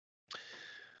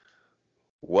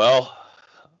Well,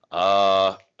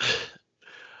 uh,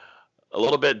 a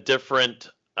little bit different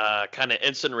kind of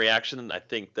instant reaction. I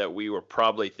think that we were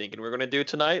probably thinking we were going to do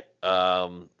tonight.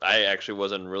 I actually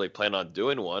wasn't really planning on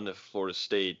doing one if Florida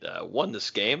State won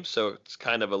this game, so it's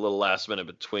kind of a little last minute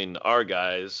between our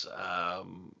guys.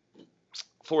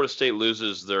 Florida State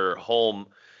loses their home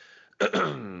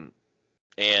and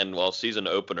season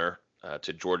opener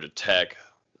to Georgia Tech,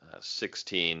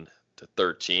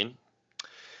 16-13.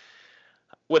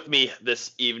 With me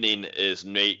this evening is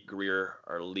Nate Greer,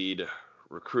 our lead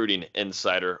recruiting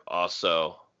insider.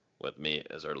 Also with me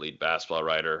is our lead basketball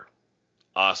writer,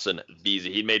 Austin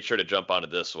Veazey. He made sure to jump onto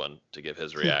this one to give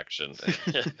his reaction.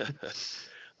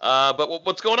 But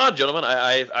what's going on, gentlemen?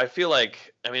 I feel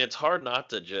like, it's hard not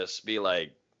to just be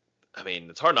like,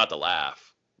 it's hard not to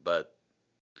laugh, but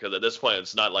because at this point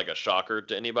it's not like a shocker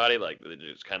to anybody. Like they're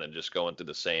just kind of just going through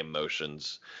the same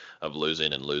motions of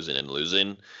losing and losing and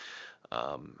losing.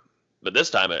 But this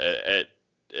time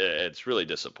it's really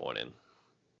disappointing.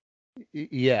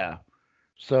 Yeah.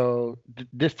 So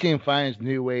this team finds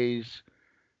new ways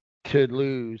to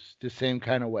lose the same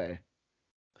kind of way.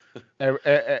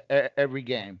 Every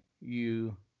game,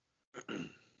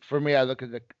 for me, I look at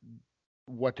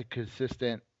what the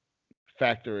consistent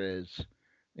factor is.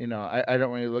 I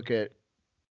don't really look at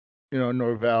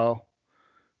Norvell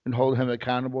and hold him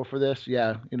accountable for this.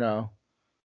 Yeah,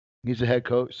 he's a head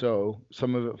coach, so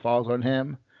some of it falls on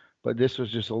him. But this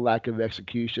was just a lack of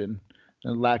execution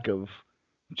and lack of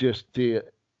just the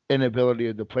inability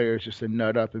of the players just to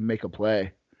nut up and make a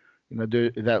play.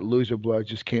 That loser blood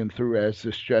just came through as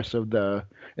the stress of the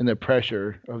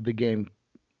pressure of the game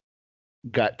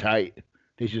got tight.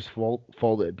 They just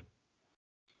folded.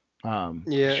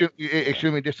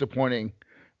 Extremely disappointing.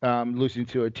 Losing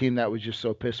to a team that was just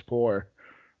so piss poor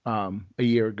a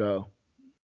year ago.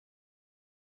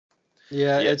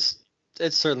 Yeah, it's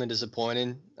certainly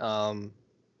disappointing.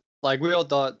 Like we all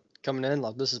thought coming in,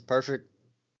 like this is perfect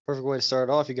way to start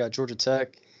off. You got Georgia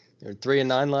Tech. They're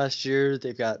 3-9 last year.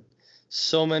 They've got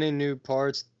so many new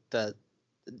parts that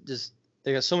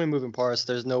they got so many moving parts.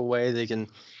 There's no way they can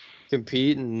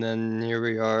compete. And then here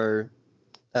we are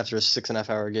after a 6.5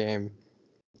 hour game.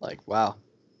 Like, wow,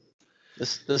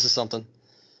 this is something.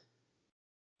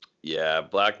 Yeah,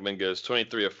 Blackman goes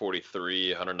 23 of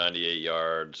 43, 198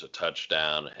 yards, a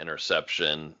touchdown,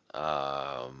 interception.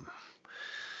 I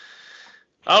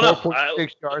don't know.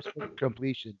 6 yards for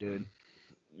completion, dude.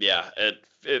 Yeah,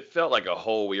 it felt like a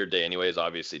whole weird day. Anyways,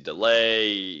 obviously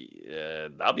delay.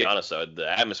 I'll be honest though, the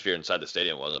atmosphere inside the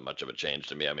stadium wasn't much of a change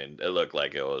to me. It looked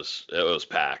like it was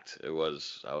packed. I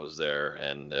was there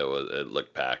and it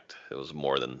looked packed. It was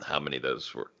more than how many of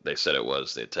those they said it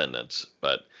was, the attendance,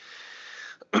 but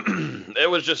it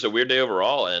was just a weird day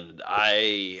overall, and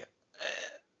I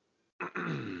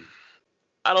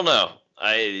don't know.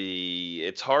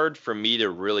 It's hard for me to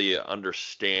really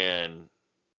understand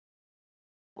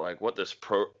what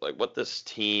this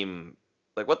team,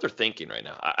 what they're thinking right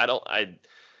now. I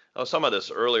was talking about this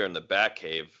earlier in the back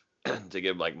cave to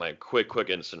give my quick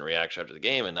instant reaction after the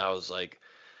game, and I was like,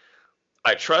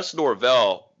 I trust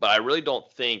Norvell, but I really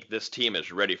don't think this team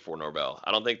is ready for Norvell. I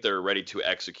don't think they're ready to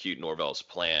execute Norvell's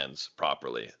plans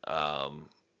properly.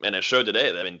 And it showed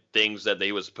today. Things that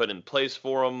they was put in place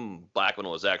for him. Blackman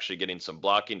was actually getting some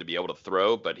blocking to be able to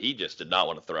throw, but he just did not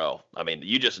want to throw.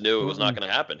 You just knew it was not going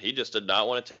to happen. He just did not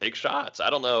want to take shots.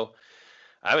 I don't know.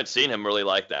 I haven't seen him really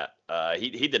like that.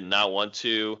 He did not want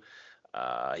to.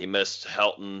 He missed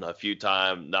Helton a few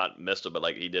times, not missed him,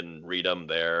 but he didn't read him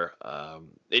there.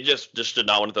 He just did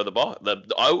not want to throw the ball. The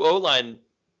O-line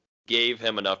gave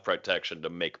him enough protection to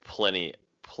make plenty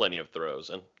of throws,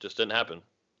 and just didn't happen.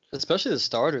 Especially the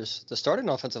starters. The starting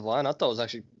offensive line, I thought was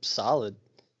actually solid.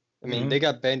 They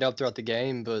got banged up throughout the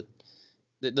game, but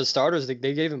the starters, they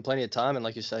gave him plenty of time, and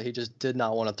like you said, he just did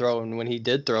not want to throw. And when he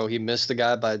did throw, he missed the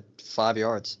guy by 5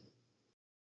 yards.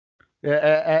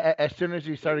 Yeah, as soon as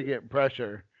he started getting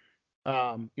pressure,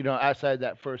 outside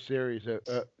that first series,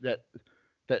 that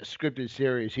scripted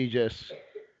series, he just,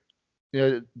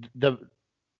 the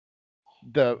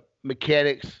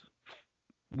mechanics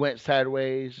went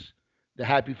sideways. The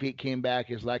happy feet came back.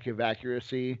 His lack of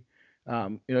accuracy.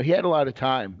 He had a lot of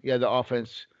time. Yeah, the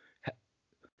offensive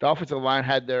line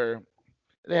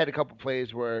they had a couple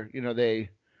plays where they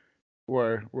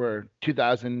were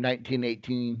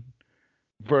 2019-18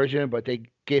 version, but they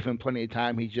gave him plenty of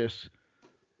time. He just,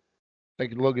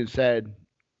 like Logan said,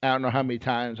 I don't know how many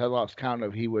times, I lost count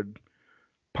of, he would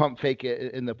pump fake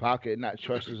it in the pocket and not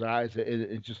trust his eyes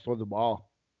and just throw the ball.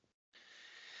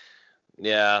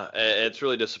 Yeah, it's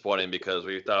really disappointing because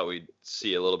we thought we'd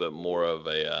see a little bit more of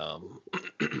a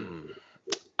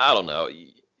I don't know.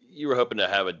 you were hoping to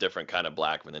have a different kind of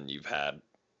Blackman than you've had.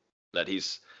 That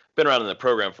he's been around in the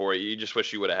program for you. You just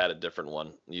wish you would have had a different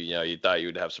one. You thought you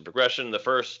would have some progression.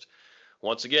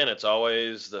 Once again, it's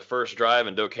always the first drive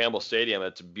in Doak Campbell Stadium.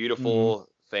 It's beautiful. Mm-hmm.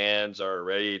 Fans are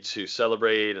ready to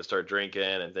celebrate and start drinking,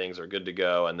 and things are good to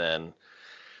go. And then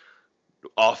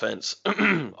offense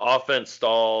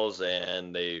stalls,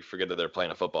 and they forget that they're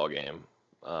playing a football game.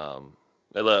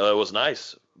 It was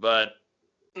nice, but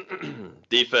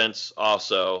defense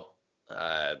also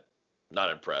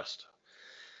not impressed.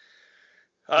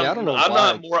 I don't know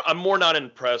why. I'm more not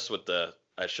impressed with the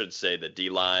D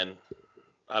line.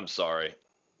 I'm sorry.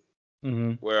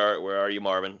 Mm-hmm. Where are you,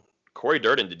 Marvin? Corey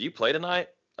Durden, did you play tonight?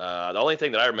 The only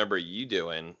thing that I remember you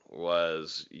doing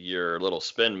was your little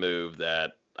spin move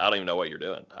that I don't even know what you're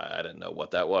doing. I didn't know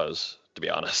what that was, to be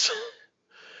honest.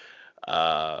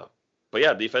 But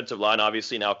yeah, defensive line,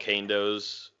 obviously now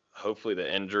Kando's. Hopefully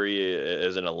the injury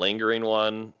isn't a lingering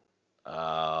one.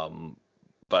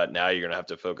 But now you're going to have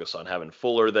to focus on having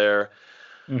Fuller there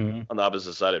on the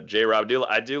opposite side of J-Rob.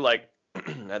 I do like,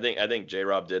 I think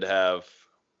J-Rob did have,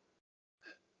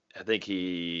 I think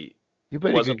he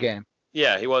played a good game.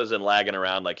 Yeah, he wasn't lagging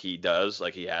around like he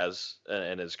has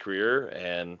in his career.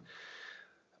 And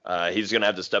he's going to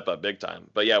have to step up big time.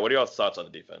 But yeah, what are your thoughts on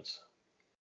the defense?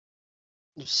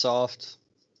 Soft.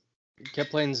 You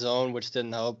kept playing zone, which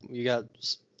didn't help. You got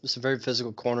some very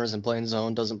physical corners, and playing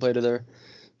zone doesn't play to their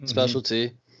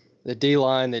specialty. The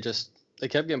D-line, they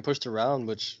kept getting pushed around,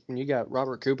 which when you got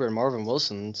Robert Cooper and Marvin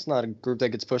Wilson, it's not a group that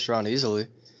gets pushed around easily.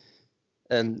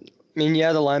 And, I mean,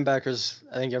 yeah, the linebackers,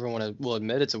 I think everyone will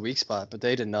admit it's a weak spot, but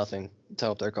they did nothing to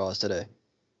help their cause today.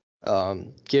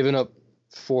 Giving up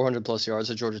 400-plus yards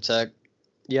to Georgia Tech,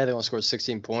 yeah, they only scored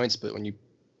 16 points, but when you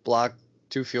block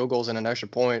 2 field goals and an extra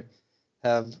point,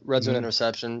 have red zone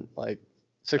interception,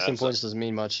 16 points doesn't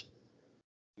mean much.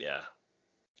 Yeah.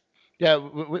 Yeah,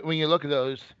 when you look at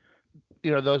those,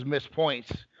 those missed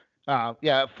points,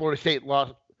 Florida State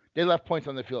lost. They left points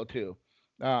on the field too.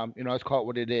 Let's call it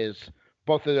what it is.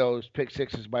 Both of those pick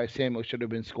sixes by Samuel should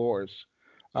have been scores.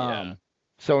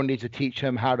 Someone needs to teach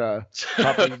him how to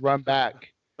properly run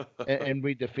back and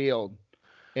read the field.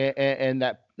 And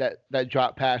that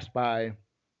drop pass by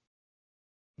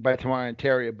Tamarian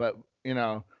Terry. But,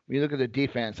 when you look at the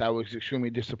defense, I was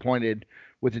extremely disappointed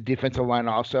with the defensive line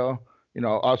also.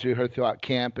 Also you heard throughout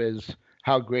camp is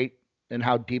how great and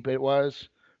how deep it was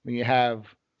when you have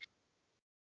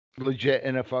legit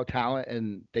NFL talent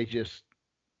and they just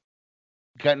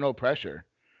got no pressure.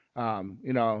 I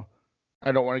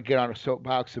don't want to get on a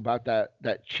soapbox about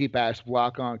that cheap ass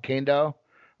block on Kendo,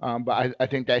 but I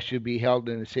think that should be held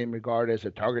in the same regard as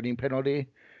a targeting penalty.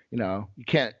 You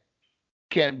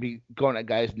can't be going at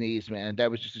guys' knees, man.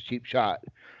 That was just a cheap shot.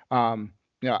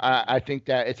 I think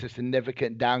that it's a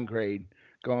significant downgrade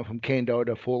going from Kendo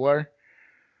to Fuller.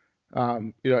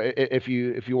 If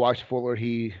you watch Fuller,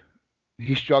 he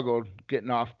struggled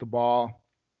getting off the ball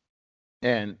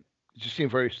and just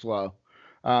seemed very slow.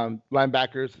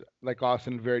 Linebackers like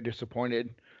Austin, very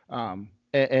disappointed.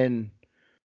 And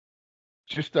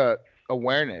just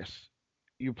awareness.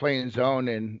 You're playing zone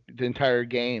and the entire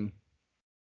game.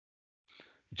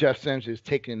 Jeff Sims is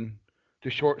taking the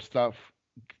short stuff,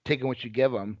 taking what you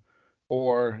give him,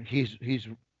 or he's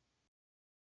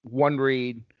one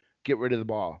read, get rid of the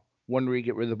ball. One read,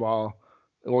 get rid of the ball,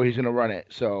 or he's going to run it.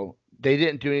 So they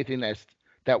didn't do anything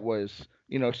that was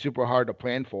super hard to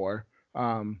plan for.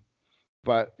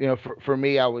 But for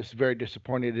me, I was very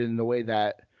disappointed in the way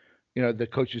that the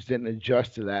coaches didn't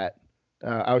adjust to that.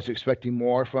 I was expecting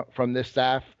more from this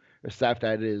staff, a staff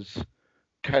that is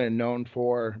kind of known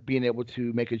for being able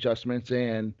to make adjustments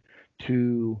and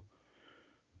to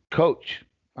coach.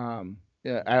 I'm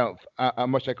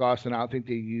much like Austin. I don't think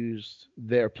they used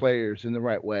their players in the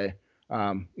right way.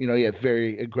 You have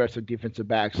very aggressive defensive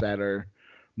backs that are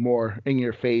more in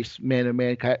your face,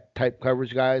 man-to-man type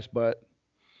coverage guys, but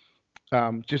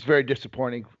just very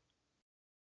disappointing.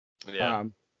 Yeah.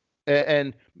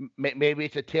 And maybe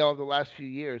it's a tale of the last few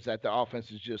years that the offense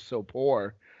is just so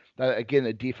poor that, again,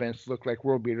 the defense looked like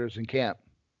world beaters in camp.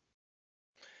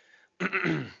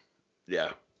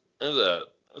 Yeah. There's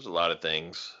a lot of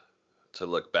things to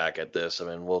look back at this. I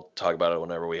mean, we'll talk about it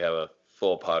whenever we have a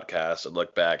full podcast and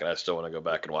look back, and I still want to go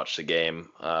back and watch the game.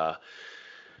 But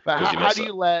how do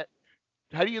you let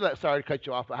sorry to cut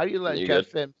you off, but how do you let Jeff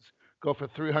Sims go for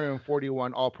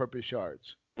 341 all-purpose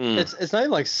yards? It's not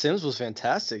even like Sims was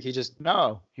fantastic. He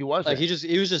wasn't.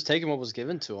 He was just taking what was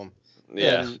given to him.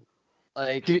 Yeah.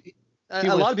 And,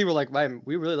 a lot of people are like, man,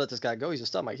 we really let this guy go. He's a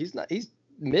stud. Like, he's not. He's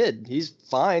mid. He's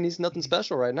fine. He's nothing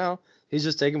special right now. He's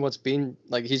just taking what's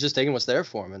there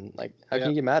for him, and how can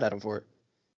you get mad at him for it?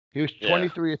 He was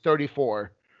 23 of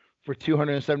 34 for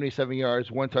 277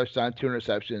 yards, 1 touchdown, 2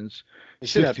 interceptions, He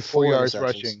should have 64 4 yards interceptions.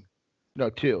 rushing. No,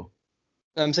 2.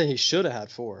 I'm saying he should have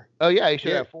had 4. Oh yeah, he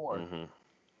should have 4. Mm-hmm.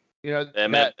 You know,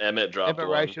 Emmett dropped Emmett one.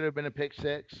 Rice should have been a pick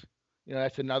 6. You know,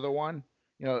 that's another one.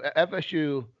 You know,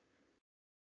 FSU.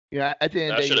 You know, at the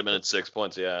end of the day, that should have been at 6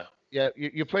 points. Yeah. Yeah,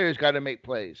 your players got to make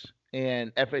plays,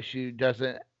 and FSU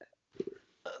doesn't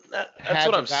That's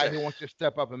what I'm guy saying. who wants to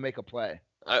step up and make a play.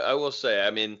 I will say,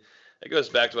 I mean, it goes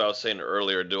back to what I was saying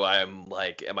earlier. Am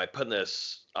I putting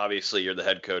this? Obviously, you're the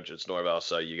head coach. It's Norvell,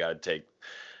 so you got to take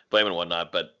blame and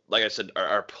whatnot. But like I said,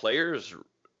 our players.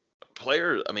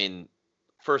 I mean,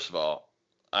 first of all,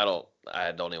 I don't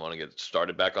even want to get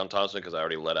started back on Thompson because I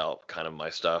already let out kind of my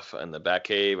stuff in the back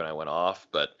cave and I went off.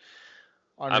 But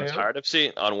I'm tired of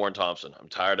seeing on Warren Thompson. I'm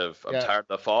tired of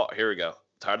the fall. Here we go.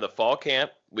 Tired of the fall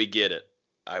camp. We get it.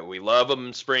 We love them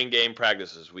in spring game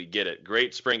practices. We get it.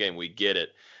 Great spring game. We get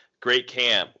it. Great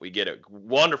camp. We get it.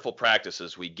 Wonderful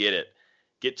practices. We get it.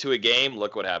 Get to a game.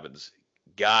 Look what happens.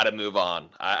 Got to move on.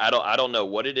 I don't know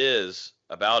what it is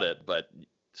about it, but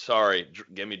sorry.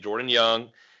 Give me Jordan Young.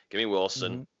 Give me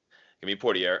Wilson. Give me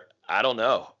Portier. I don't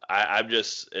know. I'm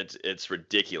just it's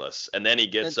ridiculous. And then he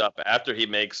gets up after he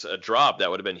makes a drop that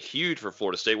would have been huge for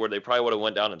Florida State, where they probably would have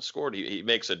went down and scored. He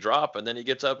makes a drop and then he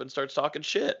gets up and starts talking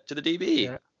shit to the DB.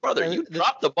 Yeah. Brother, you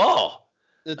dropped the ball.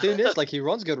 The thing is, like, he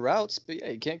runs good routes, but yeah,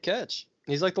 he can't catch.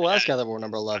 He's like the last guy that wore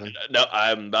number 11. No,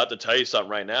 I'm about to tell you something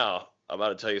right now.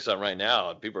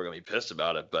 And people are gonna be pissed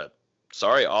about it, but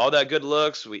sorry, all that good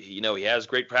looks. He has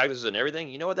great practices and everything.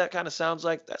 You know what that kind of sounds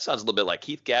like? That sounds a little bit like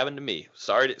Keith Gavin to me.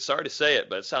 Sorry to say it,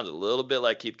 but it sounds a little bit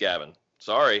like Keith Gavin.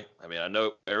 Sorry. I mean, I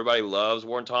know everybody loves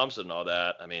Warren Thompson and all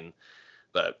that. I mean,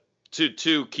 but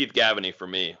too Keith Gavin-y for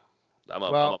me. I'm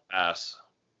a pass.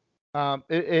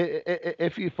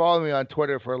 If you follow me on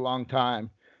Twitter for a long time,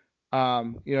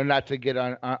 not to get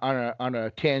on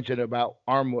a tangent about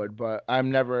Armwood, but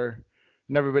I'm never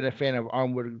been a fan of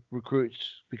Armwood recruits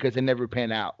because they never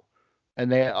pan out, and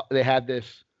they have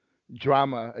this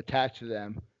drama attached to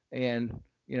them. And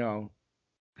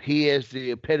he is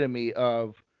the epitome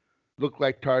of look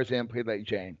like Tarzan, played like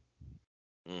Jane.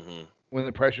 Mm-hmm. When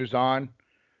the pressure's on,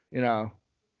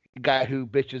 guy who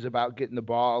bitches about getting the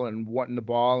ball and wanting the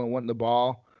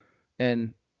ball,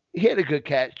 and he had a good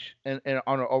catch and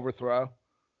on an overthrow,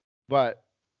 but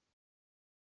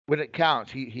when it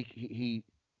counts, he's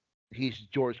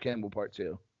George Campbell Part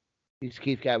 2. He's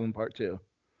Keith Gavin Part 2.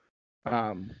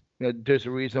 There's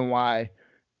a reason why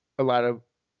a lot of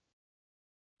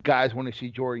guys want to see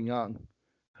Jordan Young,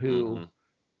 who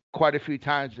quite a few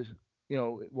times,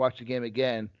 watch the game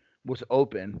again, was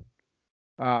open.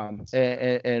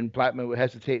 And Blackman would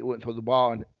hesitate, wouldn't throw the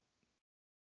ball, and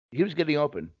he was getting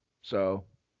open. So.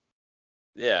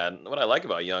 Yeah, and what I like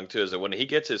about Young too is that when he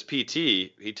gets his PT,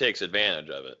 he takes advantage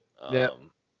of it.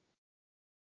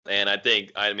 And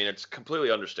I mean, it's completely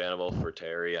understandable for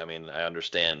Terry. I mean, I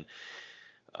understand.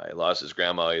 He lost his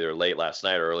grandma either late last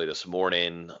night or early this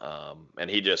morning, and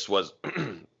he just was.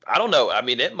 I don't know. I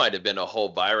mean, it might have been a whole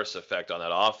virus effect on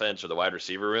that offense or the wide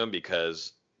receiver room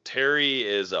because Terry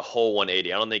is a whole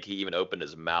 180. I don't think he even opened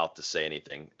his mouth to say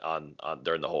anything on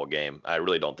during the whole game. I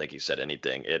really don't think he said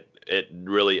anything. It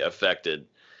really affected.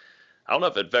 I don't know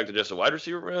if it affected just the wide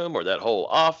receiver room or that whole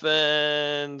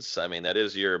offense. I mean, that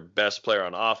is your best player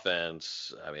on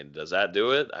offense. I mean, does that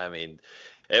do it? I mean,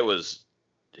 it was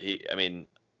I mean,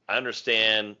 I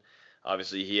understand.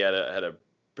 Obviously, he had a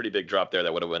pretty big drop there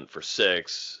that would have went for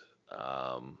 6. But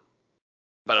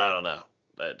I don't know.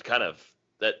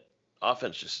 That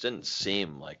offense just didn't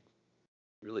seem like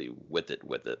really with it.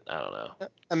 I don't know.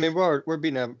 I mean, we're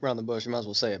beating around the bush. You might as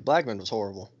well say it. Blackman was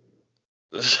horrible.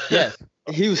 Yes.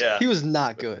 He was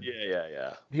not good.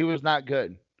 Yeah. He was not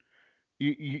good.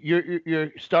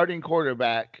 Your starting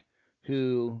quarterback,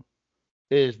 who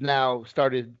is now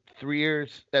started 3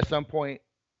 years at some point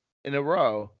in a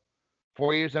row,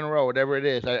 4 years in a row, whatever it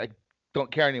is, I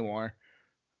don't care anymore.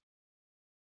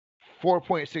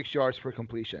 4.6 yards per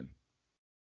completion.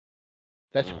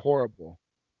 That's horrible.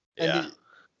 Yeah.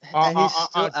 And he's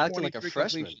still acting like a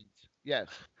freshman. Yes.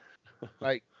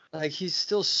 Like he's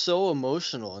still so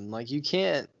emotional, and like you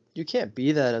can't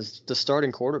be that as the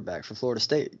starting quarterback for Florida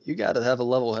State. You got to have a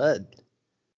level head.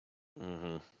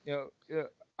 Mm-hmm.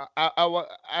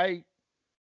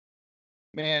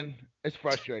 Man, it's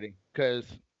frustrating because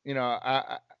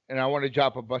I want to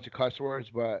drop a bunch of cuss words,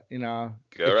 but go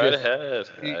right ahead.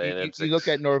 You look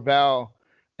at Norvell,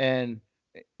 and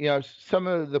some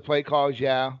of the play calls,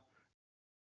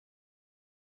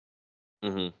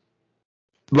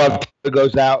 Love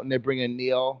goes out and they bring in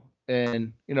Neal,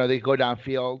 and they go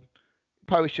downfield.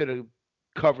 Probably should have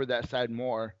cover that side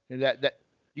more, and that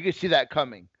you can see that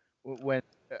coming when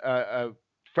a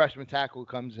freshman tackle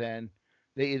comes in.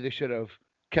 They either should have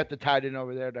kept the tight end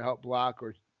over there to help block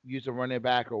or use a running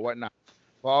back or whatnot.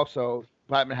 But also,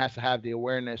 Blackman has to have the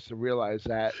awareness to realize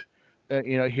that,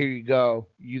 here you go.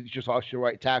 You just lost your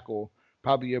right tackle,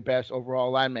 probably your best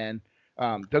overall lineman.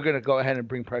 They're going to go ahead and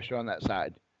bring pressure on that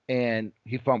side, and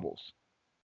he fumbles.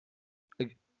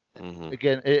 Mm-hmm.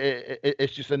 Again,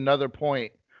 it's just another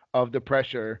point of the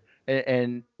pressure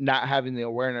and not having the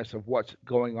awareness of what's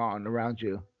going on around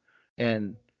you.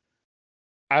 And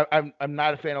I'm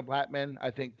not a fan of Blackman.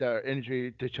 I think the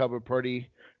injury to Chuba Purdy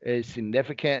is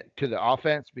significant to the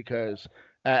offense because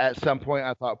at some point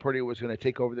I thought Purdy was going to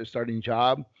take over the starting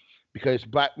job because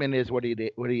Blackman is what he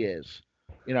is.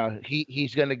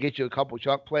 He's going to get you a couple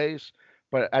chunk plays,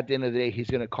 but at the end of the day, he's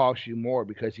going to cost you more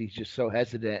because he's just so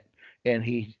hesitant and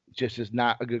he just is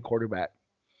not a good quarterback.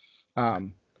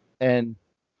 And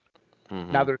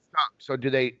now they're stuck. So do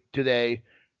they?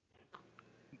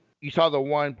 You saw the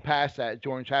one pass that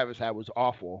Jordan Travis had was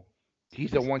awful.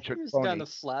 He's a one-trick He was pony. kind of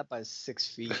flat by 6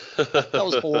 feet. That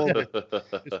was horrible.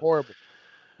 It's horrible.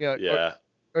 Yeah.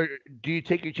 Or do you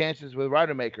take your chances with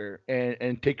Rodemaker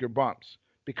and take your bumps?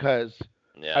 Because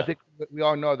I think we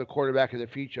all know the quarterback of the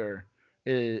future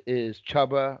is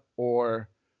Chuba or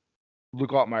Luke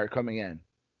Altmaier coming in.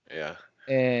 Yeah.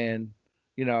 And,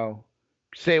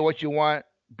 say what you want,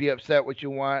 be upset what you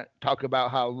want, talk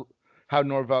about how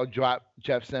Norvell dropped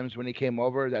Jeff Sims when he came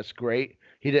over. That's great.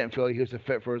 He didn't feel like he was a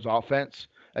fit for his offense.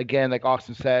 Again, like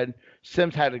Austin said,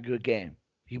 Sims had a good game.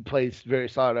 He plays very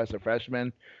solid as a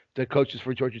freshman. The coaches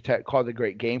for Georgia Tech called a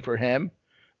great game for him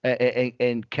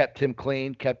and kept him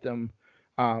clean, kept him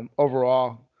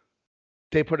overall.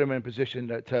 They put him in a position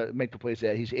to make the plays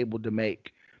that he's able to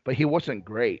make. But he wasn't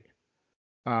great.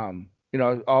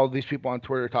 All these people on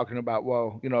Twitter talking about,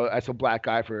 as a black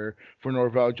guy for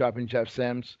Norvell dropping Jeff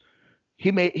Sims.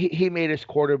 He made his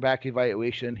quarterback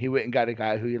evaluation. He went and got a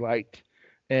guy who he liked,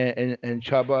 and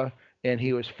Chuba, and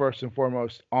he was first and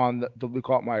foremost on the Luke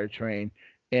Altmaier train.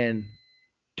 And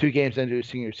 2 games into his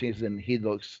senior season, he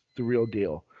looks the real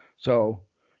deal. So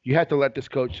you have to let this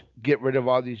coach get rid of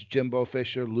all these Jimbo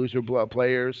Fisher loser blood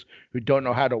players who don't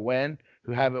know how to win,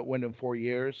 who haven't won in 4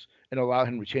 years, and allow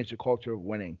him to change the culture of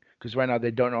winning. Because right now they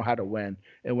don't know how to win,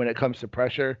 and when it comes to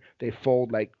pressure, they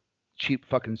fold like cheap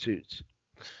fucking suits.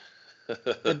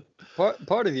 And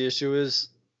part of the issue is,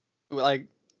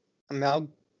 I'll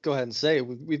go ahead and say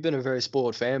we've been a very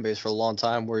spoiled fan base for a long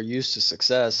time. We're used to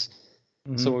success.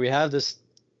 Mm-hmm. So when we have this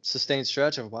sustained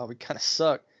stretch of, wow, we kind of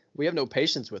suck, we have no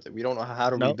patience with it. We don't know how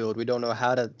to rebuild. We don't know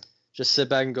how to just sit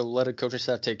back and go let a coaching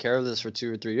staff take care of this for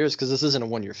 2 or 3 years because this isn't a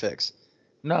 1-year fix.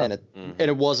 No. And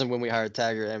it wasn't when we hired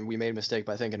Taggart, and we made a mistake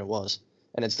by thinking it was.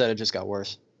 And instead it just got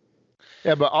worse.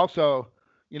 Yeah, but also,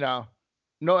 no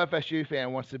FSU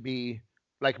fan wants to be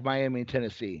like Miami and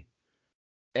Tennessee.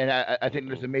 And I think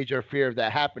there's a major fear of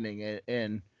that happening.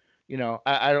 And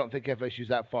I don't think FSU's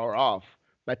that far off.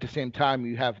 But at the same time,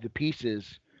 you have the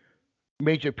pieces,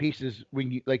 major pieces,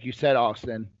 like you said,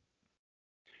 Austin,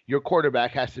 your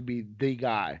quarterback has to be the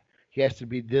guy. He has to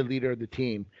be the leader of the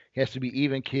team. He has to be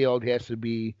even-keeled. He has to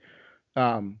be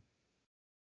the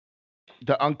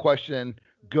unquestioned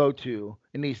go-to.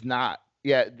 And he's not.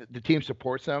 Yeah, the team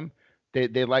supports him.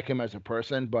 They like him as a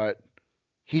person, but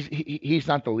he's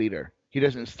not the leader. He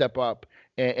doesn't step up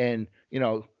and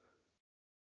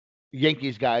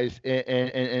Yankees guys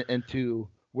into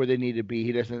where they need to be.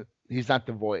 He's not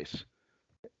the voice,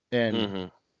 and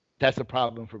that's a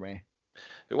problem for me.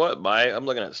 I'm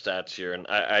looking at stats here, and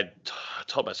I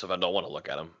told myself I don't want to look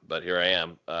at them, but here I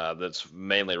am. That's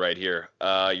mainly right here.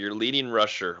 Your leading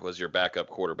rusher was your backup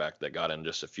quarterback that got in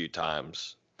just a few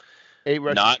times. 8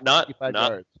 rushes, 55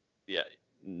 yards. Yeah,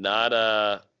 not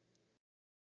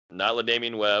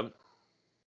LaDamian Webb,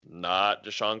 not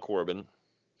Deshaun Corbin.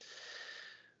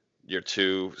 Your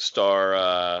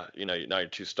 2-star, not your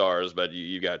 2 stars, but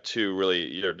you got 2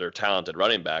 really, they're talented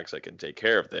running backs that can take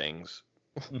care of things.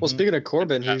 Well, speaking of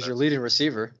Corbin, he's your leading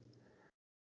receiver.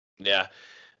 Yeah.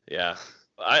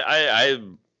 I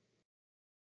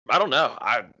don't know.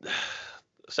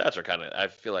 Stats are kind of, I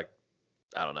feel like,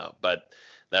 I don't know, but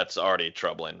that's already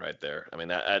troubling right there. I mean,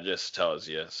 that just tells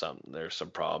you there's some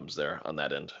problems there on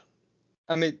that end.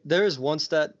 I mean, there is one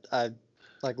stat I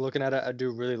like looking at it. I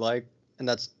do really like, and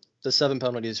that's the 7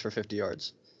 penalties for 50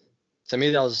 yards. To me,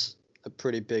 that was a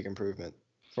pretty big improvement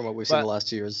from what we've seen the last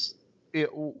 2 years.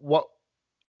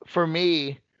 For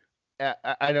me,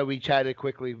 I know we chatted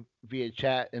quickly via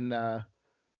chat in the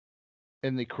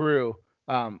crew.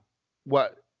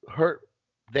 What hurt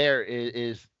there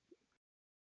is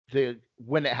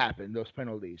when it happened, those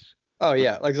penalties. Oh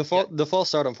yeah, like the false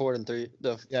start on 4th and 3,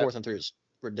 the Yeah. 4th and 3 is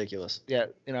ridiculous. Yeah,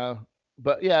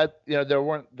 but yeah, there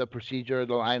weren't the procedure,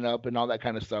 the lineup, and all that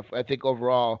kind of stuff. I think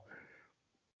overall,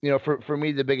 for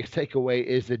me, the biggest takeaway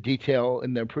is the detail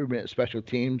and the improvement of special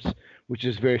teams, which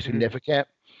is very significant,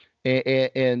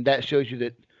 and that shows you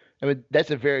that. I mean, that's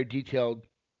a very detailed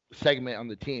segment on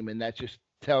the team, and that just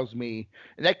tells me,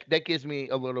 and that gives me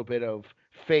a little bit of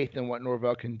faith in what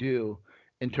Norvell can do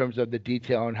in terms of the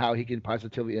detail and how he can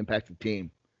positively impact the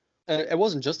team. And it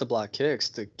wasn't just the block kicks.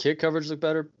 The kick coverage looked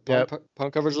better. Yep.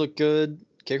 Punt coverage looked good.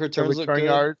 Kick The returns looked return good.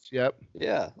 yards, yep.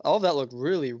 Yeah, all of that looked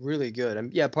really, really good.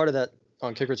 And yeah, part of that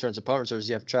on kick returns and punt returns,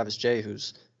 you have Travis Jay,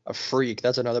 who's a freak.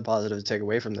 That's another positive to take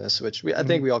away from this, which I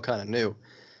think we all kind of knew.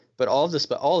 But all the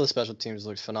special teams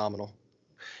looked phenomenal.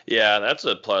 Yeah, that's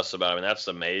a plus about. I mean, that's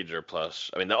the major plus.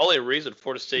 I mean, the only reason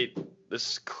Florida State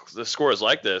this score is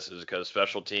like this is because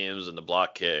special teams and the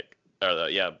block kick or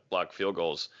block field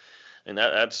goals, and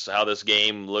that's how this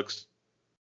game looks,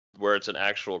 where it's an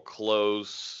actual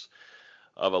close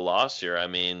of a loss here. I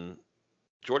mean,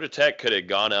 Georgia Tech could have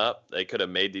gone up. They could have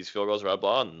made these field goals right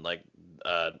ball, and like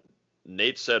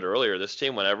Nate said earlier, this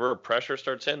team, whenever pressure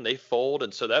starts in, they fold,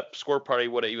 and so that score probably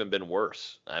would have even been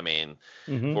worse. I mean,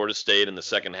 Florida State in the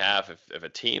second half, if a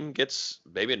team gets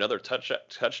maybe another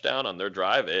touchdown on their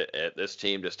drive, this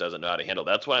team just doesn't know how to handle.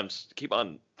 That's why I'm keep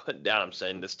on putting down. I'm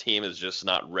saying this team is just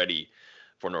not ready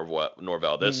for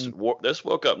Norvell. This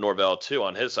woke up Norvell too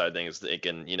on his side of things,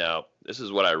 thinking, this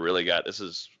is what I really got. This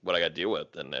is what I got to deal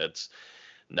with, and it's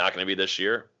not going to be this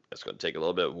year. It's going to take a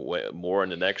little bit more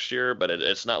into next year, but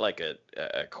it's not like a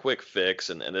quick fix.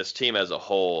 And this team as a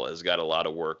whole has got a lot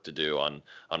of work to do on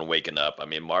waking up. I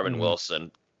mean, Marvin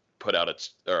Wilson put out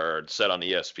said on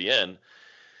ESPN a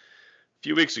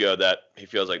few weeks ago that he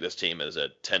feels like this team is a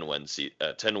 10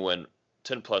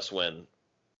 plus win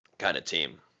kind of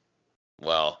team.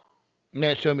 Well,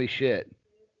 man, show me shit.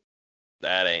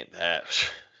 That ain't that.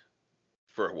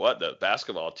 For what, the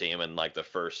basketball team in like the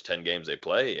first 10 games they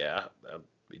play, yeah, that'd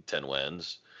be 10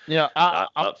 wins. Not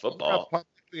football. I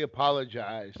publicly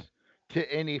apologize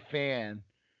to any fan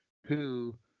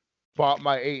who bought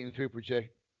my 8-3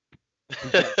 project.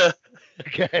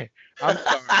 Okay, I'm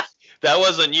sorry. That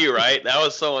wasn't you, right? That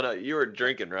was someone you were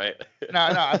drinking, right? No,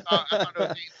 I thought it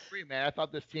was 8-3, man. I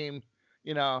thought this team,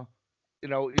 you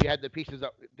had the pieces.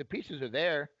 The pieces are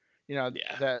there.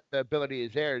 The ability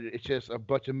is there. It's just a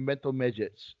bunch of mental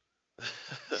midgets.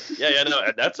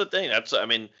 No, that's the thing. That's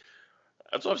what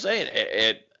I'm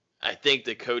saying. I think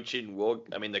the coaching will.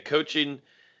 I mean, I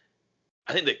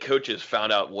think the coaches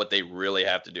found out what they really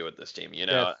have to do with this team.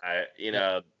 Yes.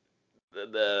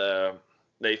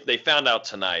 They found out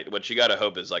tonight. What you got to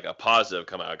hope is like a positive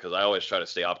come out, because I always try to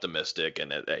stay optimistic,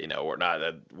 and we're not.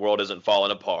 The world isn't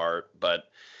falling apart,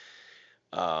 but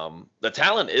the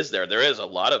talent is there. There is a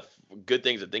lot of good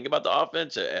things to think about the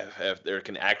offense. If there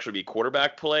can actually be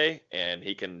quarterback play and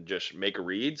he can just make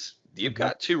reads, you've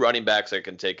got two running backs that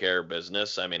can take care of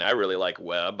business. I mean, I really like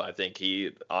Webb. I think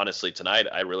tonight,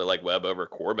 I really like Webb over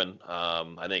Corbin.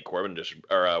 I think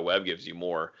Webb gives you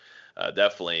more,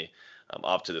 definitely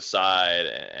off to the side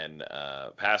and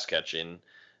pass catching.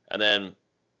 And then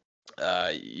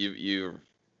you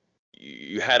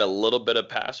had a little bit of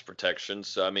pass protection,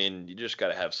 so I mean, you just got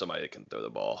to have somebody that can throw the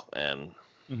ball, and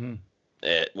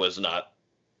it was not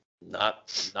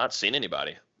seeing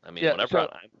anybody. I mean,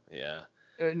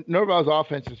 Norvell's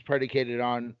offense is predicated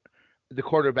on the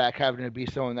quarterback having to be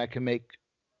someone that can make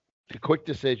a quick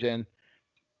decision.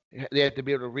 They have to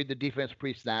be able to read the defense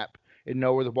pre-snap and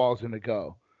know where the ball is going to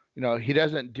go. He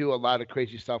doesn't do a lot of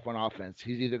crazy stuff on offense.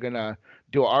 He's either going to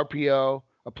do an RPO,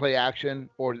 a play action,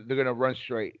 or they're going to run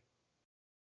straight.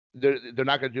 They're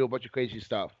not going to do a bunch of crazy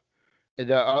stuff. And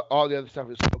all the other stuff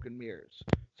is smoke and mirrors.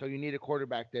 So you need a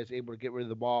quarterback that's able to get rid of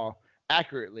the ball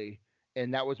accurately.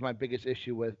 And that was my biggest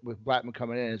issue with Blackman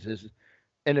coming in, is his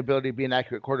inability to be an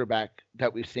accurate quarterback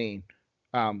that we've seen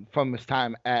from his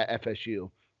time at FSU.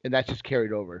 And that's just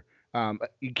carried over.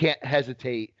 You can't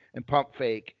hesitate and pump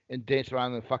fake and dance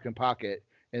around in the fucking pocket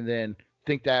and then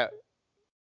think that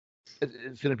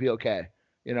it's going to be okay.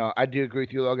 I do agree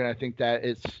with you, Logan. I think that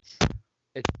it's.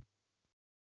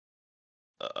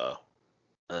 Uh-oh.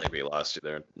 I think we lost you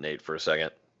there, Nate, for a second.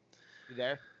 You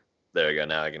there? There you go.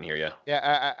 Now I can hear you.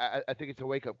 Yeah, I think it's a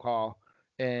wake-up call,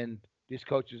 and these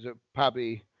coaches are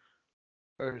probably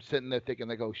sitting there thinking,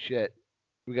 like, oh, shit,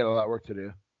 we got a lot of work to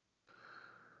do.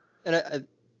 And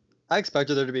I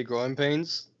expected there to be growing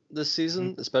pains this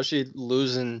season, especially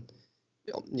losing,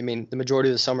 the majority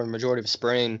of the summer, the majority of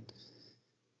spring.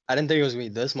 I didn't think it was going to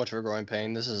be this much of a growing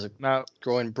pain. This is a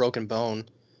growing broken bone.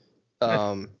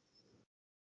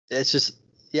 It's just,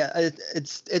 Yeah,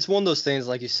 it's one of those things,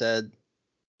 like you said.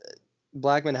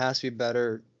 Blackman has to be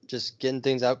better, just getting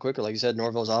things out quicker. Like you said,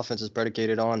 Norvell's offense is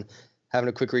predicated on having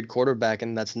a quick read quarterback,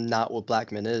 and that's not what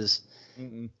Blackman is.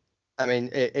 Mm-mm. I mean,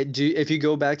 if you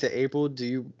go back to April, do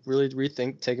you really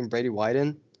rethink taking Brady White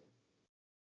in?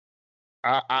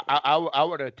 I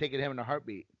would have taken him in a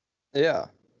heartbeat. Yeah,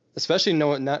 especially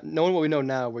knowing what we know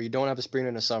now, where you don't have a spring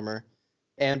in the summer,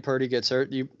 and Purdy gets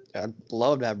hurt. I'd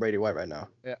love to have Brady White right now.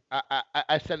 Yeah,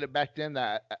 I said it back then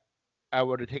that I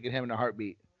would have taken him in a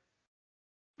heartbeat.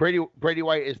 Brady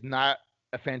White is not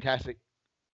a fantastic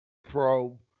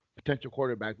pro potential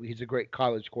quarterback, but he's a great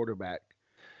college quarterback,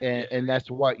 and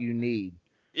that's what you need.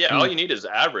 Yeah, all you need is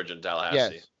average in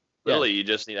Tallahassee. Yes. Really, you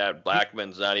just need that.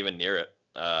 Blackman's not even near it.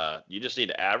 You just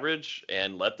need average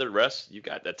and let the rest. You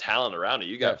got the talent around it.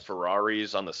 You got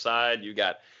Ferraris on the side. You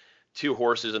got 2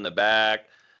 horses in the back.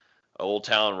 Old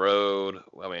Town Road.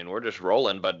 I mean, we're just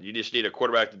rolling, but you just need a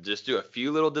quarterback to just do a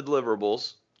few little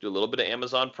deliverables, do a little bit of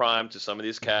Amazon Prime to some of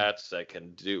these cats that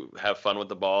can have fun with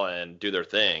the ball and do their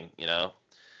thing. I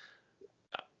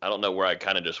don't know where I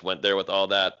kind of just went there with all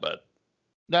that, but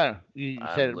no, you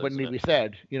said it wouldn't need to be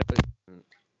said.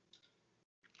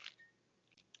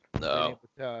 No.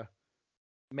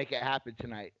 Make it happen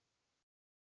tonight.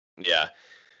 Yeah.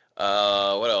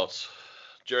 What else?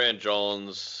 Jarian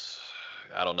Jones.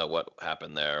 I don't know what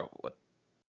happened there.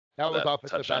 That was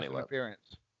offensive pass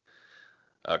interference.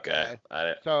 Okay.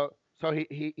 So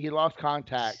he lost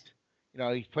contact.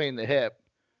 He's playing the hip,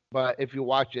 but if you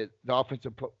watch it,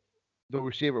 the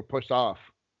receiver pushed off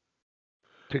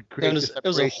to create. It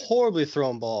was a horribly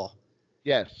thrown ball.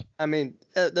 Yes. I mean,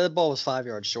 the ball was 5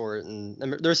 yards short, and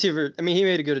the receiver. I mean, he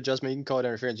made a good adjustment. You can call it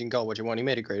interference. You can call it what you want. He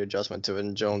made a great adjustment to it,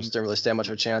 and Jones didn't really stand much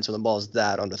of a chance when the ball is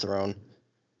that underthrown.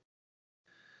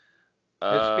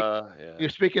 You're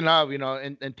speaking of,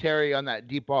 and Terry on that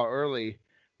deep ball early,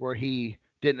 where he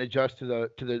didn't adjust to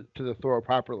the throw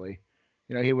properly.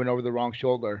 He went over the wrong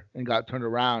shoulder and got turned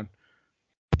around.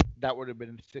 That would have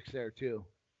been 6 there too.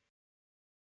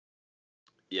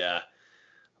 Yeah,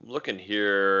 I'm looking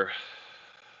here.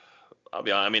 I'll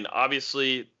be honest. I mean,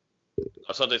 obviously,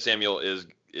 Asante Samuel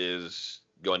is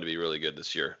going to be really good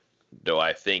this year. Do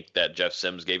I think that Jeff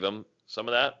Sims gave him some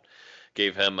of that?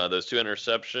 Gave him those 2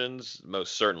 interceptions?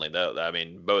 Most certainly. I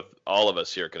mean, all of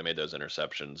us here could have made those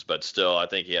interceptions, but still, I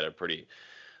think he had a pretty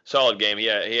solid game. He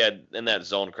had in that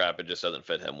zone crap. It just doesn't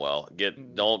fit him well.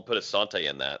 Don't put Asante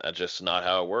in that. That's just not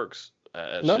how it works.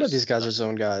 None of these guys are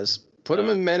zone guys. Put him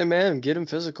in man-to-man and get him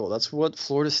physical. That's what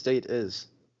Florida State is.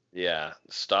 Yeah,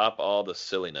 stop all the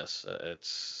silliness.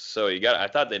 I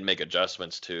thought they'd make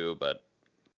adjustments too, but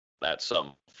that's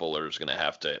something Fuller's going to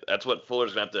have to. That's what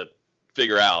Fuller's going to have to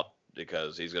figure out,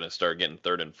 because he's going to start getting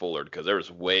third and Fuller, because there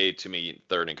was way too many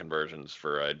third and conversions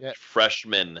for a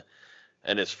freshman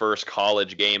in his first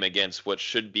college game against what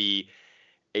should be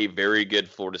a very good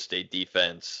Florida State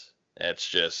defense. That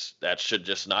should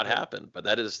just not happen. But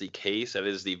that is the case. That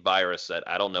is the virus that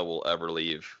I don't know will ever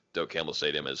leave Doak Campbell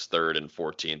Stadium, as 3rd and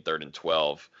 14, 3rd and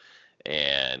 12,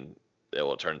 and it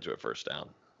will turn into a first down.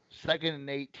 2nd and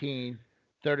 18,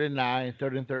 3rd and 9,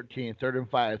 3rd and 13, 3rd and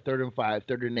 5, 3rd and 5,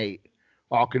 3rd and 8,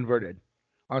 all converted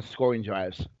on scoring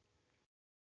drives.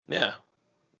 Yeah,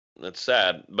 that's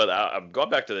sad. But I'm going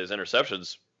back to those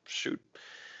interceptions. Shoot.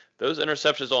 Those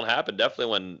interceptions don't happen.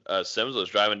 Definitely when Sims was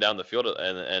driving down the field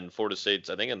and Florida State's,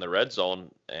 I think, in the red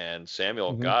zone, and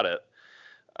Samuel got it.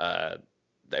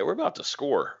 They were about to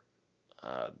score.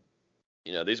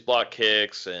 These block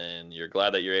kicks, and you're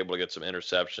glad that you're able to get some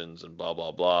interceptions and blah,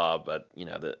 blah, blah. But,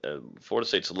 Florida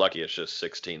State's lucky it's just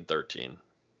 16-13.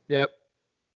 Yep.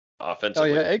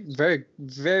 Offensively. Oh, yeah. It very,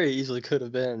 very easily could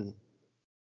have been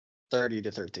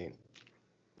 30-13.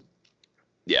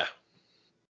 Yeah.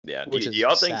 Yeah. Do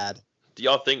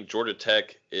y'all think Georgia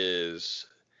Tech is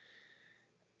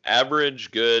average,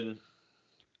 good?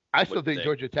 I still think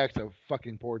Georgia Tech's a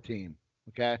fucking poor team.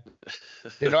 Okay.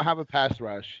 They don't have a pass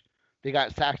rush. They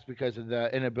got sacked because of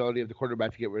the inability of the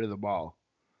quarterback to get rid of the ball.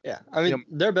 Yeah. I mean,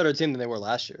 they're a better team than they were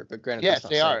last year, but granted, yes,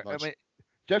 they are. Much. I mean,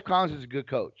 Jeff Collins is a good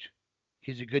coach.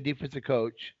 He's a good defensive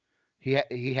coach.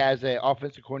 He has an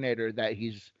offensive coordinator that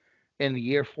he's in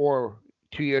year 4,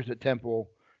 2 years at Temple,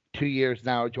 2 years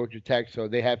now at Georgia Tech, so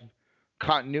they have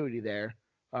continuity there.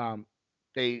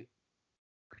 They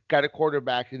got a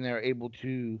quarterback and they're able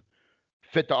to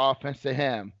fit the offense to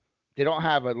him. They don't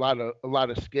have a lot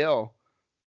of skill.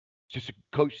 Just a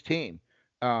coach team.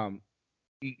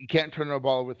 You can't turn the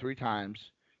ball over 3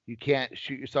 times. You can't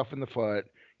shoot yourself in the foot.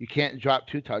 You can't drop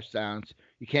 2 touchdowns.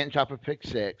 You can't drop a pick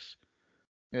 6.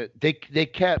 They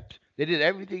did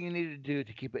everything you needed to do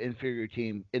to keep an inferior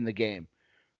team in the game.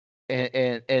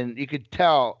 and you could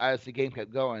tell as the game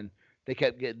kept going, they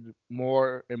kept getting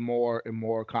more and more and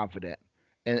more confident,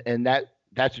 and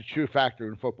that's a true factor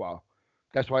in football.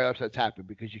 That's why upsets happen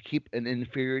because you keep an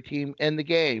inferior team in the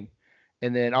game,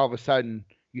 and then all of a sudden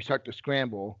you start to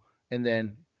scramble, and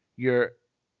then you're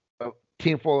a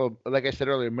team full of, like I said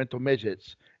earlier, mental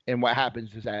midgets, and what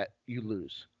happens is that you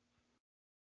lose.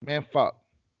 Man, fuck.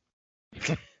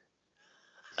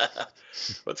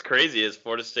 What's crazy is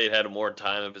Florida State had more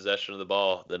time and possession of the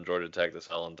ball than Georgia Tech this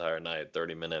whole entire night,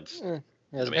 30 minutes. It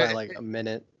was I mean, by like a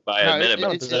minute. By No, a minute,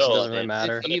 but possession still, doesn't really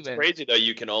matter. But it's crazy though.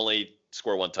 You can only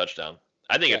score one touchdown.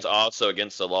 I think it's also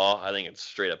against the law. I think it's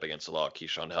straight up against the law.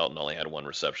 Keyshawn Helton only had one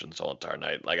reception this whole entire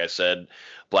night. Like I said,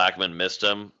 Blackman missed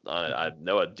him. I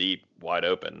know a deep, wide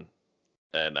open,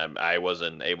 and I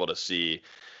wasn't able to see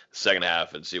the second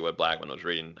half and see what Blackman was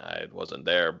reading. I wasn't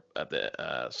there at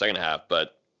the second half,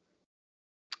 but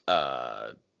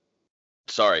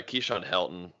sorry, Keyshawn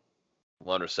Helton,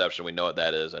 one reception. We know what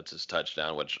that is. That's his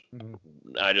touchdown, which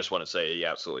I just want to say he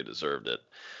absolutely deserved it.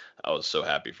 I was so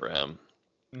happy for him.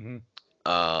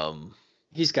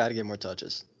 He's got to get more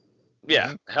touches.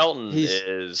 Yeah, Helton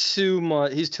is too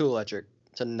much. He's too electric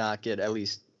to not get at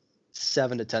least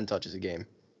 7 to 10 touches a game.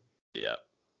 Yeah,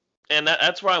 and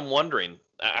that's why I'm wondering.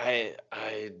 I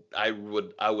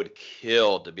would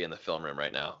kill to be in the film room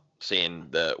right now,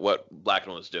 seeing what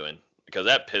Blackman was doing, because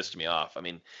that pissed me off. I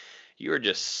mean, you were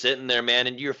just sitting there, man,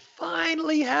 and you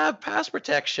finally have pass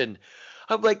protection.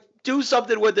 I'm like, do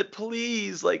something with it,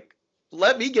 please. Like,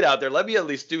 let me get out there. Let me at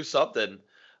least do something.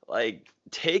 Like,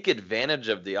 take advantage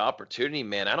of the opportunity,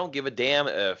 man. I don't give a damn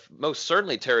if most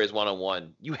certainly Terry is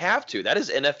one-on-one. You have to. That is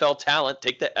NFL talent.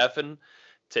 Take the effing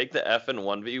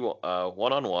 1v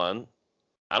one-on-one.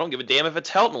 I don't give a damn if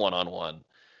it's Helton one-on-one.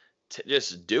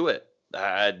 Just do it.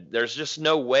 There's just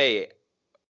no way.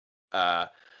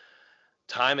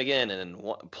 Time again and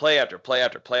play after play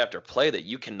after play after play that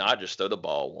you cannot just throw the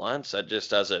ball once. That just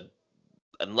doesn't.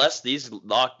 Unless these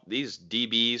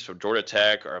DBs from Georgia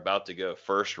Tech are about to go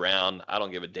first round, I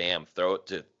don't give a damn. Throw it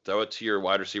to your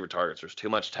wide receiver targets. There's too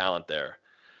much talent there.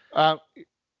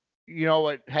 You know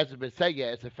what hasn't been said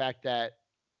yet is the fact that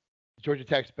Georgia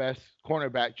Tech's best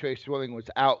cornerback, Trey Swilling, was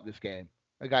out this game.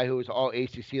 A guy who was all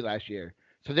ACC last year.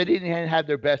 So they didn't even have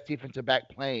their best defensive back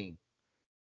playing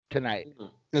tonight. And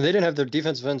they didn't have their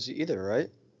defensive ends either, right?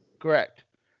 Correct.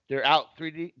 They're out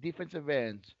 3 defensive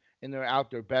ends, and they're out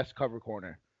their best cover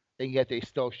corner, and yet they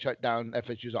still shut down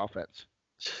FSU's offense.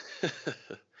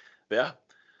 Yeah,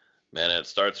 man, it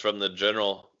starts from the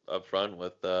general up front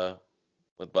with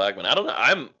Blackman. I don't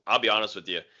know. I'll be honest with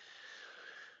you.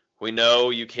 We know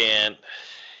you can't.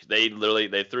 They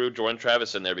threw Jordan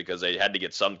Travis in there because they had to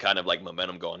get some kind of like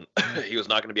momentum going. He was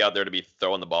not going to be out there to be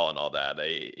throwing the ball and all that.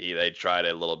 They tried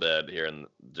it a little bit here and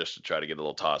just to try to get a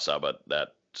little toss out, but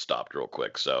that stopped real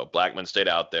quick. So Blackman stayed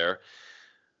out there.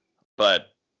 But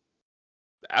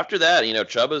after that,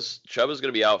 Chubba's going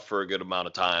to be out for a good amount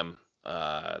of time.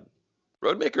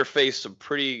 Roadmaker faced some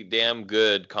pretty damn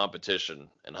good competition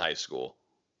in high school.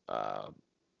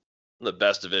 The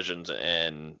best divisions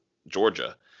in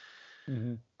Georgia.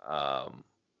 I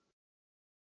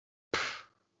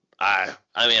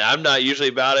mean, I'm not usually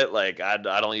about it. Like, I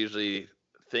don't usually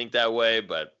think that way,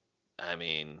 but I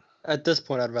mean, at this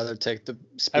point, I'd rather take the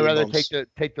speed I'd rather bumps.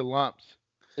 take the lumps.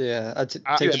 Yeah, I'd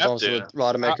take the bumps with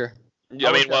Rodemaker.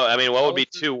 What would be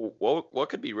too? What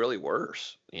could be really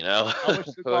worse? I wish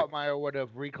Stoudemire would have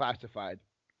reclassified.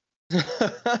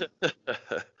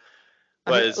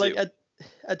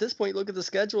 At this point, you look at the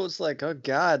schedule. It's like, oh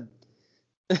God,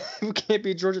 we can't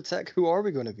beat Georgia Tech. Who are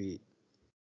we going to beat?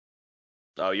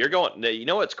 Oh, you're going. You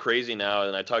know what's crazy now?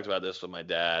 And I talked about this with my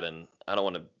dad, and I don't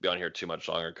want to be on here too much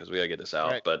longer because we gotta get this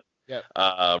out. Right. But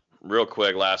yeah, real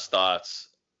quick, last thoughts.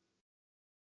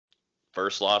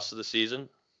 First loss of the season.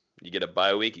 You get a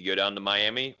bye week. You go down to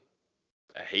Miami.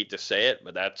 I hate to say it,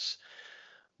 but that's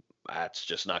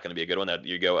just not going to be a good one. That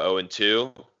you go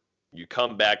 0-2. You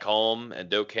come back home at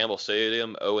Doak Campbell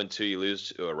Stadium, 0-2. You lose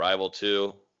to a rival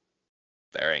 2.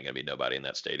 There ain't going to be nobody in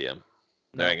that stadium.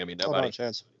 There ain't going to be nobody. No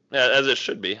chance. Yeah, as it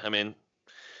should be. I mean,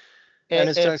 and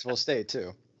it's Jacksonville State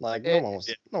too. Like no one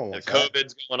wants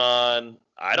COVID's going on.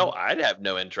 I'd have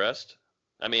no interest.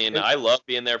 I mean, I love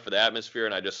being there for the atmosphere,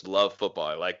 and I just love football.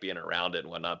 I like being around it and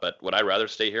whatnot. But would I rather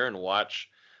stay here and watch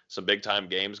some big time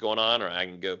games going on, or I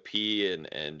can go pee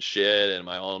and shit in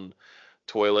my own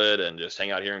toilet and just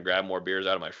hang out here and grab more beers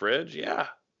out of my fridge? Yeah.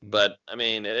 But I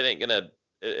mean, it ain't gonna.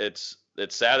 It's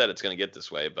sad that it's gonna get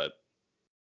this way, but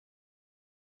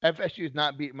FSU's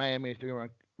not beat Miami if they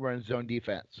run zone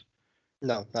defense.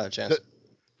 No, not a chance.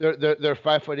 Their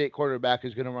 5'8" quarterback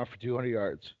is going to run for 200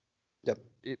 yards. Yep.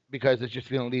 because it's just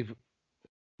going to leave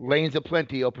lanes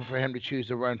aplenty open for him to choose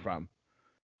to run from.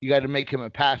 You got to make him a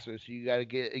passer, so you got to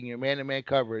get in your man-to-man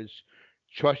coverage,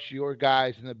 trust your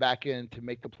guys in the back end to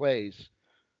make the plays,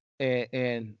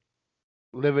 and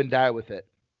live and die with it,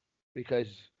 because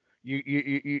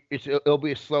it'll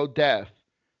be a slow death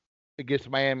against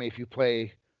Miami if you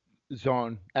play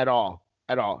zone at all.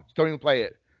 Just don't even play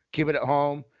it. Keep it at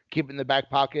home. Keep it in the back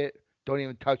pocket. Don't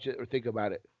even touch it or think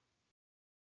about it.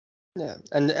 Yeah,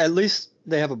 and at least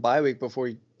they have a bye week before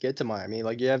you get to Miami.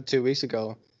 Like, you have 2 weeks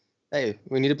ago. Hey,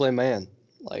 we need to play man.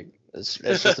 Like, it's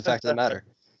just the fact of the matter.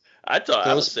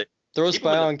 Throw a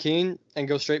spy on Keen and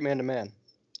go straight man to man.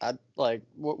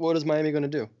 What is Miami going to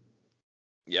do?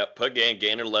 Yep, put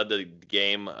Gainer led the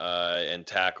game in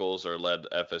tackles, or led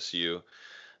FSU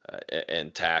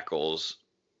in tackles.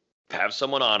 Have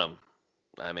someone on him.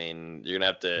 I mean, you're gonna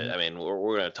have to. I mean,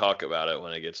 we're gonna talk about it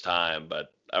when it gets time.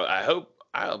 But I hope.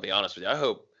 I'll be honest with you.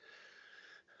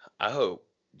 I hope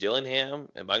Dillingham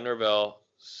and Mike Norvell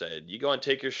said, "You go and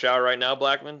take your shower right now,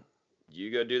 Blackman.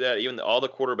 You go do that." Even all the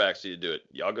quarterbacks need to do it.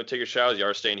 Y'all go take your showers. Y'all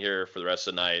are staying here for the rest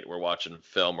of the night. We're watching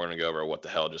film. We're gonna go over what the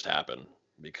hell just happened,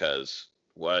 because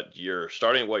what your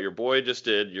boy just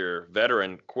did, your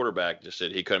veteran quarterback just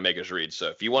did, he couldn't make his read. So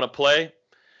if you want to play,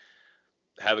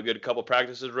 have a good couple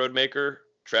practices, Roadmaker.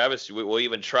 Travis, we'll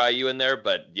even try you in there,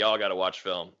 but y'all got to watch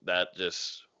film.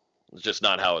 It's just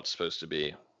not how it's supposed to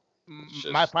be.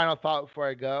 My final thought before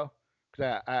I go,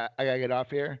 because I got to get off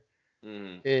here,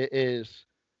 is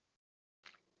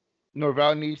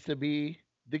Norvell needs to be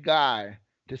the guy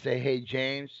to say, "Hey,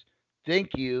 James,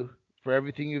 thank you for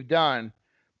everything you've done,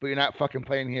 but you're not fucking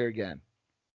playing here again.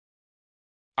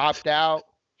 Opt out,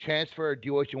 transfer,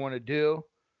 do what you want to do,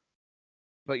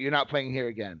 but you're not playing here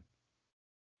again."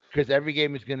 Because every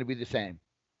game is going to be the same.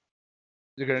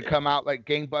 They're going to come out like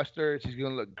gangbusters. He's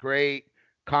going to look great,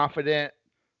 confident.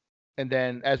 And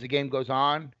then as the game goes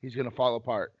on, he's going to fall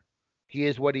apart. He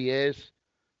is what he is,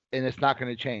 and it's not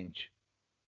going to change.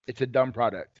 It's a dumb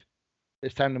product.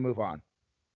 It's time to move on.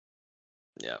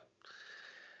 Yeah.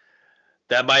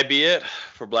 That might be it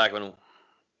for Blackman.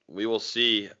 We will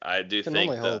see. I do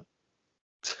think that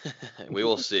we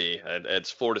will see.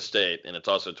 It's Florida State, and it's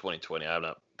also 2020. I'm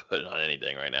not putting on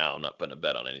anything right now. I'm not putting a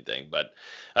bet on anything. But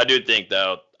I do think,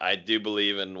 though, I do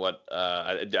believe in what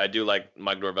I do like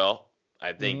Mike Norvell.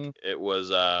 I think it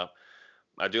was I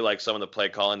do like some of the play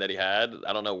calling that he had.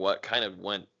 I don't know what kind of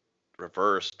went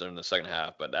reversed in the second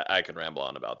half, but I could ramble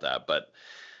on about that. But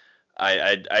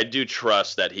I do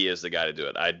trust that he is the guy to do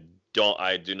it.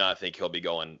 I do not think he'll be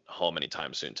going home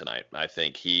anytime soon tonight. I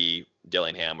think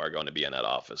Dillingham are going to be in that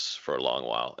office for a long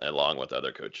while, along with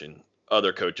other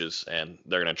coaches, and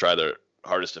they're going to try their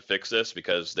hardest to fix this,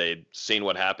 because they've seen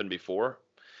what happened before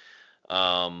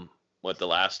with the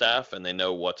last staff, and they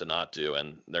know what to not do,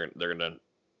 and they're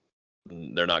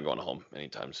not going home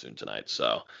anytime soon tonight.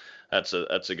 So that's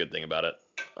a good thing about it.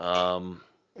 I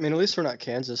mean, at least we're not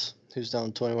Kansas, who's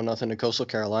down 21-0 to Coastal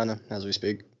Carolina as we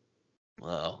speak.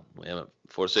 Well,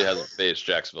 Florida State hasn't faced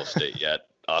Jacksonville State yet,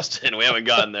 Austin. We haven't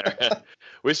gotten there.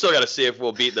 We still got to see if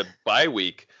we'll beat the bye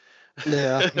week.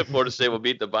 Yeah. Florida State will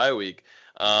beat the bye week.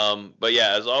 But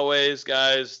yeah, as always,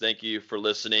 guys, thank you for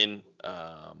listening.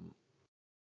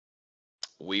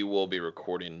 We will be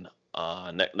recording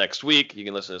next week. You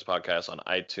can listen to this podcast on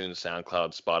iTunes,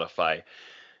 SoundCloud, Spotify,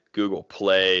 Google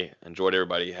Play. Enjoyed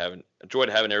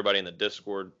having everybody in the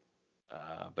Discord.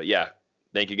 But yeah,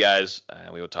 thank you guys,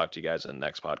 and we will talk to you guys in the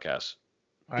next podcast.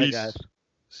 All right, guys.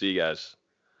 See you guys.